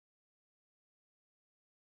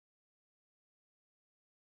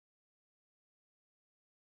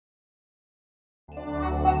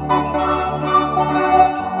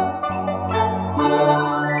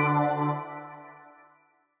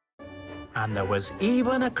And there was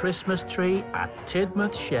even a Christmas tree at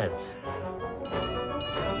Tidmouth Sheds.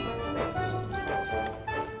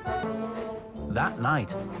 That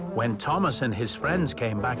night, when Thomas and his friends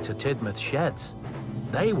came back to Tidmouth Sheds,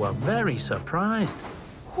 they were very surprised.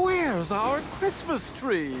 Where's our Christmas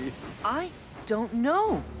tree? I don't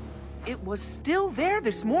know. It was still there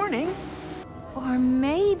this morning. Or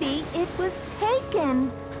maybe it was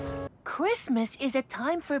taken. Christmas is a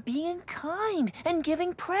time for being kind and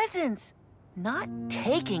giving presents, not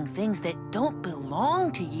taking things that don't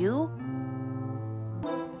belong to you.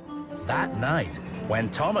 That night, when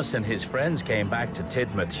Thomas and his friends came back to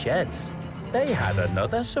Tidmouth Sheds, they had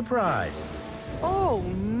another surprise. Oh,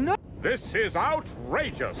 no! This is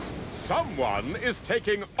outrageous! Someone is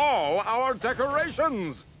taking all our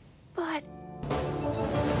decorations! But...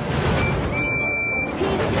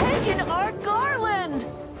 he's taken our garland!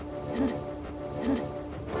 And...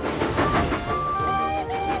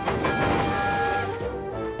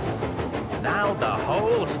 Now the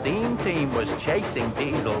whole Steam team was chasing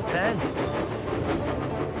Diesel 10.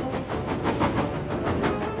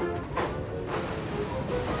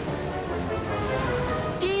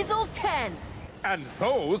 Diesel 10! And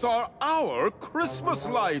those are our Christmas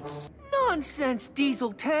lights! Nonsense,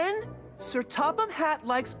 Diesel 10! Sir Topham Hatt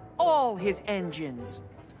likes all his engines.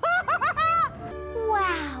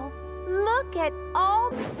 Wow! Look at all...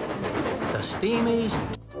 The Steamies...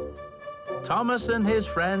 Thomas and his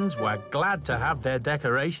friends were glad to have their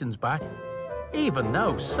decorations back, even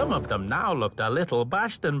though some of them now looked a little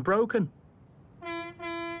bashed and broken.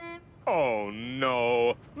 Oh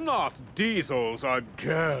no, not Diesels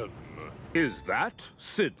again! Is that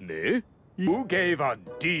Sydney? You gave a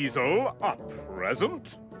Diesel a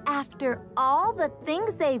present? After all the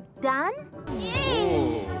things they've done?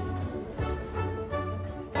 Oh.